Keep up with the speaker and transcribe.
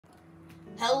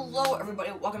Hello everybody,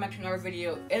 welcome back to another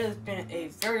video. It has been a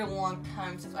very long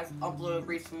time since I've uploaded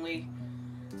recently.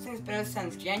 I think it's been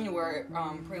since January,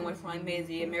 pretty much when I made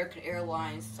the American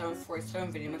Airlines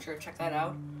 747 video. Make sure to check that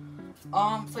out.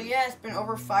 So yeah, it's been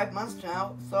over 5 months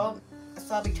now, so it's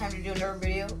probably time to do another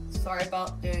video. Sorry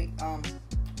about the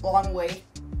long wait.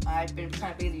 I've been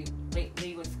kind of busy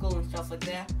lately with school and stuff like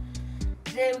that.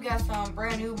 Today we got some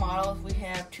brand new models. We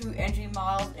have 2 NG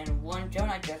models and 1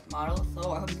 Gemini Jets model.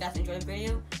 So I hope you guys enjoy the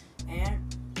video and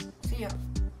see ya.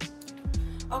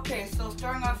 Okay, so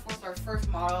starting off with our first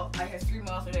model, I have 3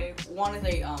 models today. One is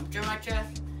a Gemini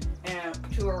Jets and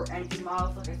 2 are NG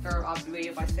models, like I started off the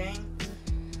video by saying.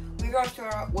 We're going to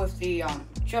start out with the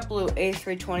JetBlue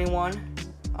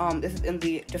A321. This is in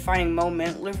the Defining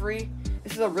Moment livery.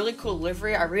 This is a really cool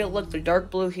livery. I really like the dark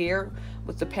blue here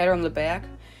with the pattern on the back.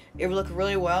 It looks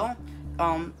really well.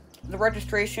 The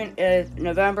registration is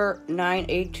November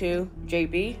 982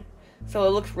 JB, so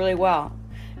it looks really well.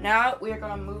 Now we are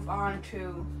going to move on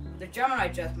to the Gemini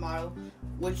Jets model,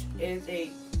 which is a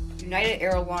United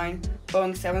Airlines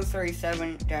Boeing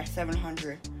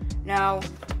 737-700. Now,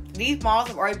 these models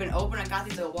have already been opened. I got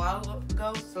these a while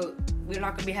ago, so we're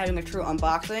not going to be having a true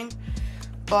unboxing.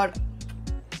 But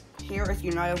here is the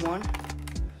United one.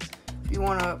 If you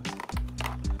want to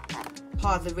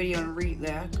pause the video and read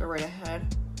that, go right ahead.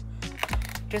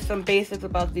 Just some basics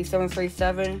about the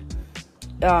 737.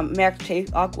 Max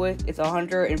takeoff width is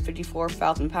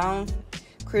 154,000 pounds.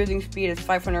 Cruising speed is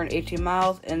 518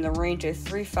 miles, and the range is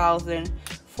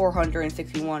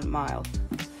 3,461 miles.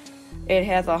 It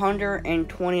has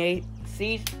 128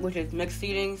 seats, which is mixed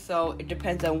seating, so it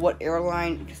depends on what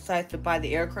airline decides to buy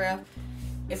the aircraft.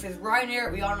 If it's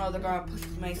Ryanair, we all know they're going to push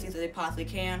as many seats as they possibly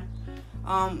can.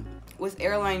 With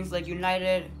airlines like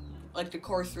United, like the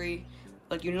Core 3,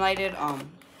 like United,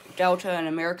 Delta, and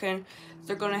American,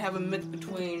 they're going to have a mix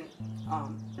between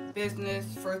business,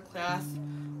 first class,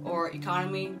 or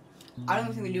economy. I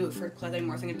don't think they do it first class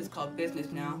anymore. I think it's just called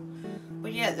business now.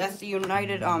 But yeah, that's the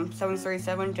United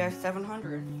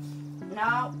 737-700.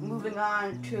 Now, moving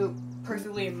on to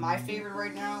personally my favorite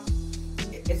right now.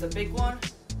 It's a big one.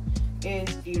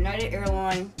 It's the United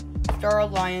Airlines Star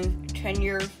Alliance 10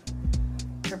 years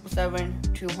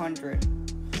 777-200.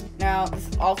 Now, this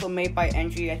is also made by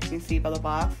NG, as you can see by the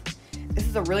box. This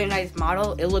is a really nice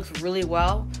model. It looks really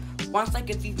well. Once I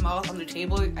get these models on the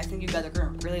table, I think you guys are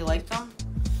going to really like them.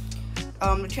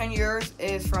 The 10 years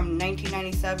is from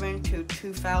 1997 to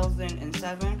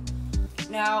 2007.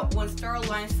 Now, when Star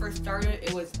Alliance first started,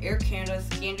 it was Air Canada,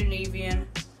 Scandinavian,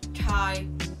 Thai,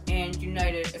 and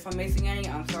United. If I'm missing any,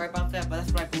 I'm sorry about that, but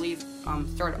that's what I believe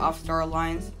started off Star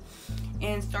Alliance.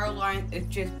 And Star Alliance is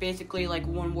just basically like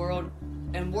one world,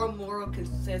 and one world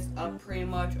consists of pretty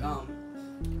much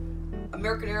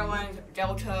American Airlines,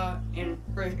 Delta, and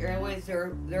British Airways.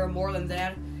 There are more than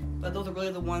that, but those are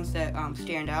really the ones that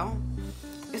stand out.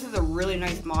 This is a really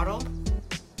nice model.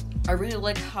 I really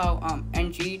like how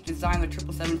NG designed the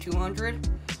 777-200.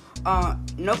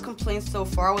 No complaints so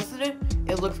far with it.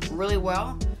 It looks really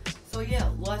well. So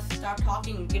yeah, let's stop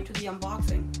talking and get to the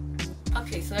unboxing.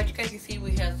 Okay, so as you guys can see,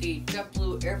 we have the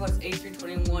JetBlue Airbus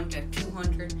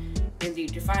A321-200 in the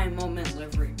Defining Moment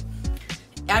livery.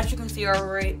 As you can see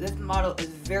already, this model is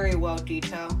very well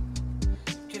detailed.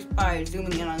 Just by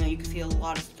zooming in on it, you can see a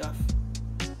lot of stuff.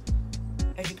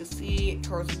 As you can see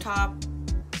towards the top,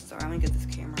 sorry, I'm gonna get this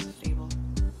camera stable.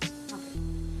 Okay.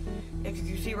 As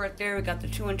you can see right there, we got the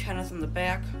 2 antennas on the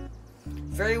back.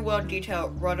 Very well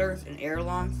detailed rudders and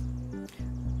ailerons.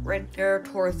 Right there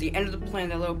towards the end of the plane,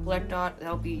 that little black dot,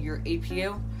 that'll be your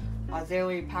APU,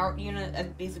 auxiliary power unit. That's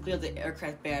basically the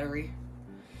aircraft battery.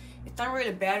 It's not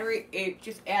really a battery, it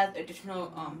just adds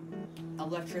additional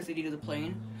electricity to the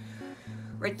plane.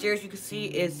 Right there, as you can see,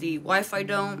 is the Wi-Fi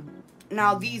dome.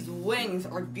 Now, these wings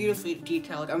are beautifully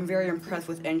detailed. I'm very impressed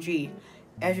with NG.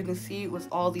 As you can see, with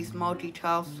all these small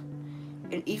details,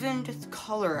 and even just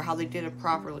color, how they did it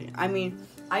properly. I mean,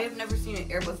 I have never seen an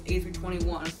Airbus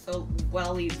A321 so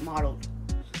well modeled.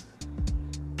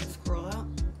 Let's scroll out.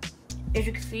 As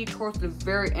you can see, towards the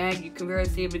very end, you can barely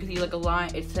see it because you see like a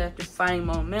line. It says Defining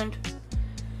Moment.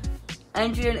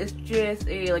 Engine is just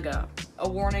a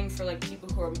warning for like people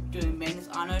who are doing maintenance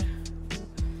on it.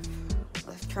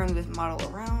 Let's turn this model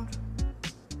around.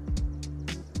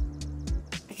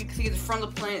 As you can see, the front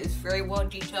of the plane is very well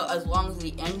detailed, as long as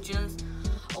the engines.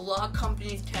 A lot of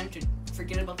companies tend to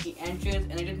forget about the engines,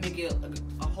 and they just make it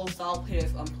a whole solid plate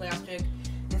of plastic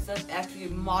instead of actually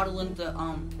modeling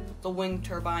the wing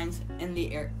turbines in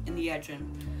the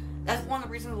engine. That's one of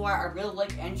the reasons why I really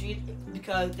like NG,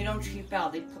 because they don't cheap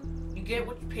out. You get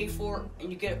what you pay for,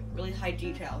 and you get really high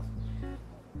details.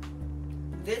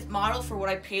 this model, for what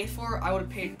I paid for, I would have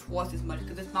paid twice as much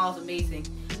because this model is amazing.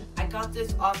 I got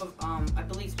this off of I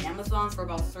believe Amazon for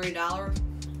about $30.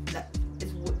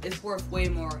 It's worth way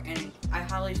more, and I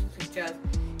highly suggest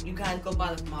you guys go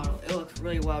buy this model. It looks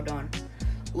really well done.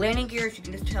 Landing gears, you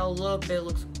can just tell a little bit, it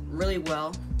looks really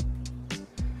well.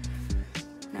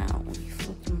 Now, let me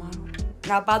flip the model.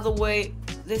 Now, by the way,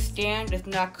 this stand does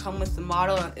not come with the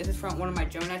model. This is from one of my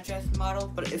Gemini Jets models,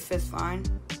 but it fits fine.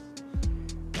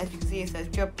 As you can see, it says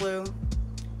JetBlue,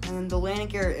 and the landing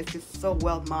gear is just so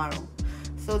well modeled.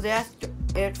 So that's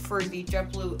it for the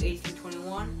JetBlue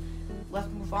A321. Let's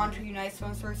move on to United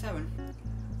 737.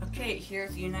 Okay,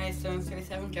 here's the United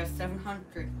 737 Jet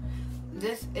 700.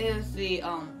 This is the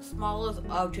smallest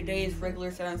of today's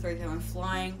regular 737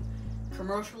 flying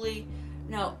commercially.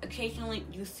 Now, occasionally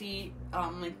you see,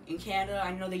 like in Canada,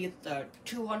 I know they use the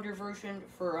 200 version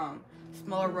for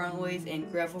smaller runways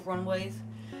and gravel runways.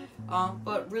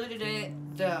 But really today,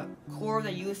 the core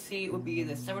that you see would be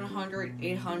the 700,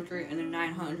 800, and the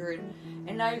 900.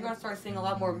 And now you're going to start seeing a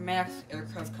lot more MAX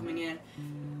aircraft coming in.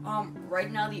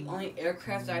 Right now, the only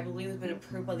aircraft that I believe has been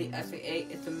approved by the FAA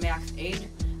is the MAX 8.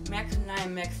 MAX 9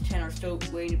 and MAX 10 are still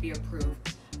waiting to be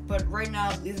approved. But right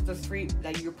now, these are the three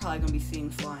that you're probably going to be seeing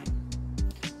flying.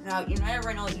 Now, United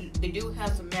right now, they do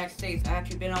have some MAX 8s. I've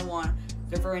actually been on one.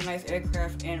 They're very nice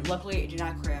aircraft, and luckily it did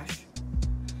not crash.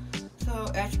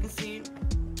 So, as you can see,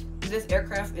 this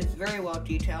aircraft is very well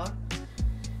detailed.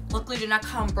 Luckily, it did not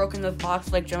come broken in the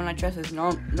box like Gemini Jets is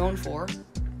known for.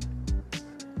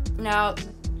 Now,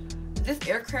 this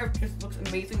aircraft just looks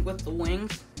amazing with the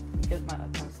wings. Here's my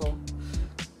pencil.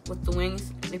 With the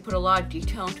wings, they put a lot of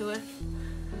detail into it.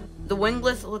 The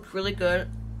winglets look really good.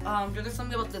 There's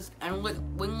something about this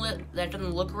winglet that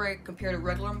doesn't look right compared to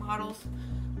regular models.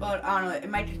 But I don't know, it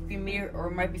might just be me, or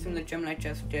it might be something that Gemini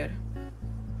Jets did.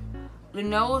 The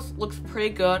nose looks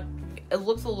pretty good. It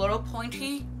looks a little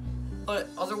pointy, but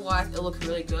otherwise it looks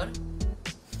really good.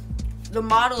 The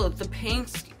model, the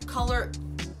paint color,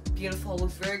 beautiful.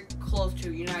 Looks very close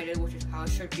to United, which is how it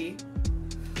should be.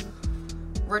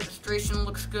 Registration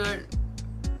looks good.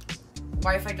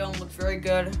 Wi-Fi dome looks very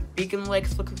good. Beacon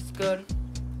lights looks good.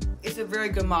 It's a very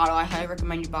good model. I highly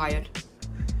recommend you buy it.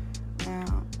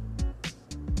 Now,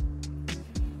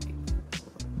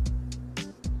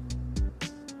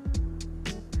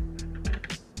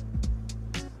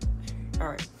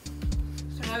 alright.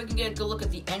 So now we can get a good look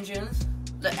at the engines.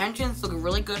 The engines look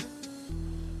really good.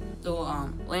 The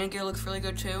landing gear looks really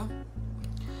good too.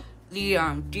 The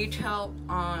detail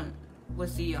on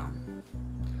with the I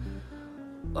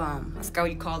forgot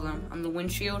what you call them, on the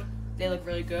windshield, they look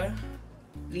really good.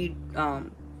 The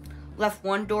left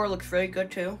one door looks really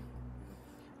good too.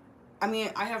 I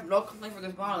mean, I have no complaint for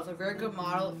this model. It's a very good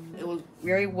model. It was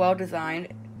very well designed.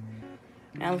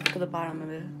 Now let's look at the bottom of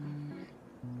it.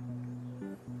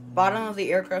 Bottom of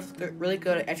the aircraft looks really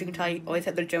good. As you can tell, you always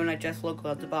have the Gemini Jets logo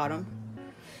at the bottom.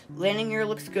 Landing gear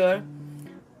looks good.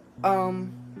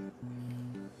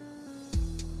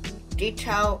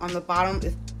 Detail on the bottom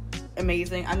is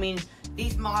amazing. I mean,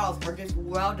 these models are just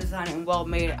well designed and well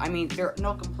made. I mean, there are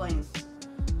no complaints.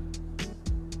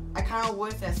 I kind of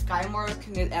wish that Skymark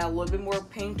can add a little bit more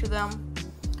paint to them,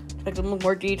 to make them look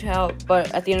more detailed.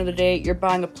 But at the end of the day, you're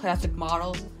buying a plastic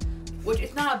model, which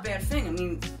is not a bad thing. I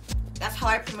mean, that's how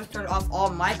I pretty much started off all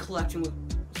my collection with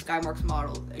Skymark's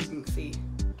models, as you can see.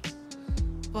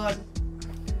 But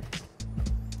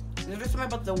there's just something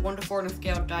about the 1:4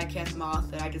 scale die-cast models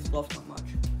that I just love so much.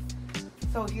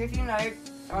 So here's the United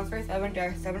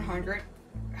 737-700.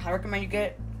 I recommend you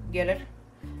get it.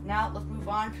 Now let's move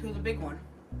on to the big one.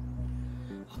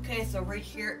 Okay, so right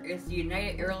here is the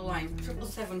United Airlines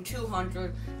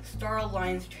 777-200 Star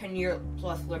Alliance 10-year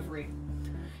plus livery.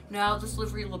 Now this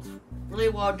livery looks really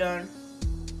well done.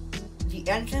 The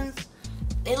engines,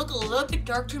 they look a little bit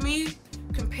dark to me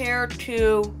compared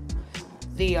to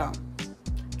the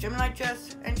Gemini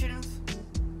Jets engines.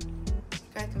 You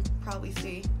guys can probably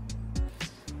see.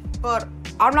 But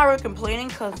I'm not really complaining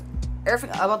because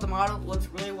everything about the model looks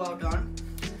really well done.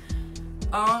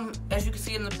 As you can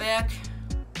see in the back,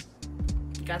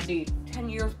 you got the 10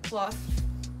 years plus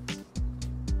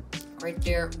right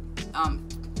there.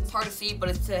 It's hard to see, but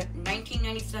it's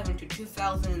 1997 to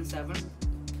 2007.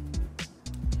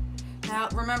 Now,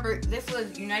 remember, this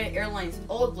was United Airlines'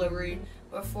 old livery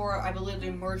before I believe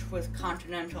they merged with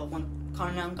Continental when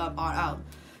Continental got bought out.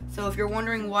 So if you're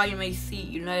wondering why you may see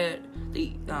United,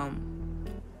 the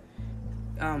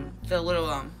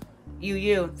little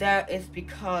UU, that is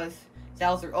because that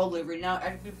was their old livery. Now,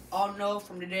 as we all know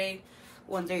from today,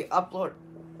 when they updated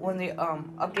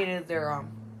their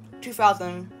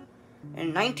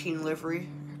 2019 livery,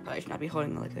 I probably should not be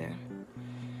holding it like that.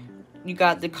 you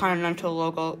got the Continental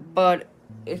logo, but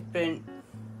it's been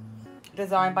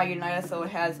designed by United, so it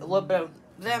has a little bit of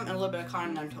them and a little bit of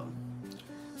Continental.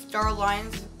 Star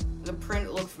lines, the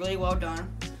print looks really well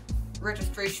done.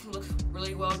 Registration looks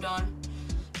really well done.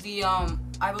 The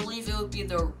I believe it would be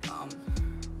the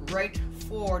right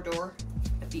forward door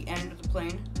at the end of the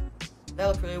plane. That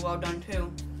looks really well done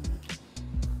too.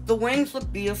 The wings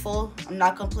look beautiful. I'm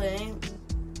not complaining.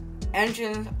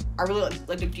 Engines, I really like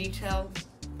the detail.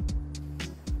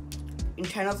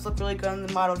 Antennas look really good on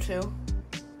the model too.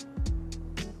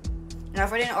 Now,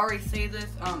 if I didn't already say this,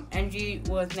 NG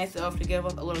was nice enough to give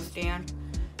us a little stand.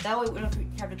 That way we don't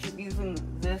have to keep using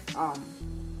this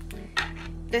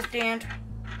this stand.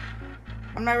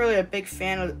 I'm not really a big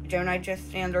fan of Gemini Jets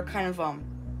stands. They're kind of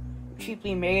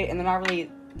cheaply made and they're not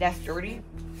really that sturdy.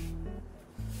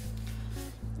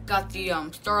 Got the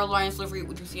Star Alliance livery,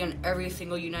 which you see on every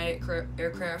single United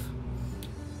aircraft.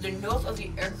 The nose of the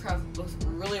aircraft looks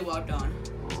really well done.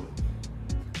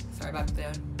 Sorry about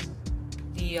that.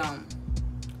 The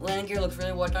landing gear looks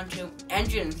really well done too.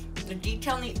 Engines, the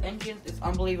detail in the engines is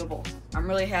unbelievable. I'm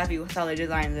really happy with how they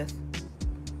designed this.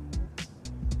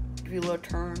 Give you a little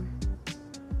turn.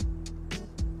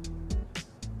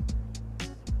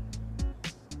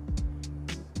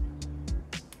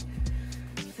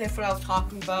 That's what I was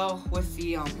talking about with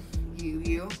the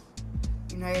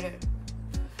United.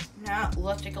 Now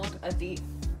let's take a look at the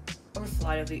other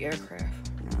side of the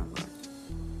aircraft.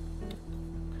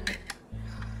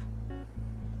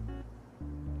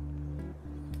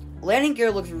 Landing gear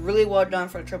looks really well done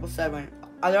for the 777.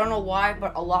 I don't know why,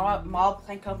 but a lot of model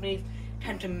plane companies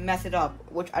tend to mess it up,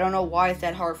 which I don't know why it's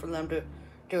that hard for them to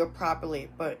do it properly,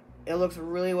 but it looks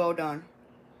really well done.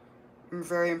 I'm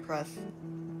very impressed.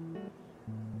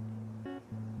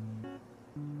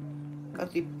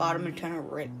 Got the bottom antenna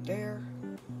right there.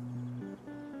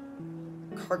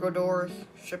 Cargo doors,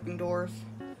 shipping doors,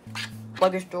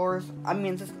 luggage doors. I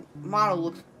mean, this model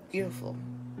looks beautiful.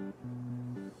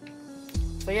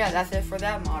 So yeah, that's it for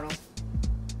that model.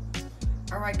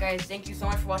 Alright guys, thank you so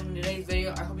much for watching today's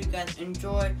video. I hope you guys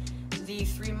enjoy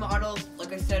these three models.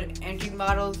 Like I said, NG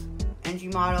models,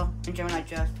 NG model, and Gemini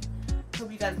Jets.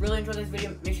 Hope you guys really enjoyed this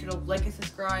video. Make sure to like and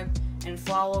subscribe and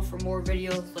follow for more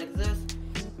videos like this.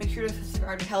 Make sure to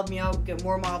subscribe to help me out get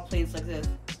more model planes like this.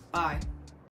 Bye.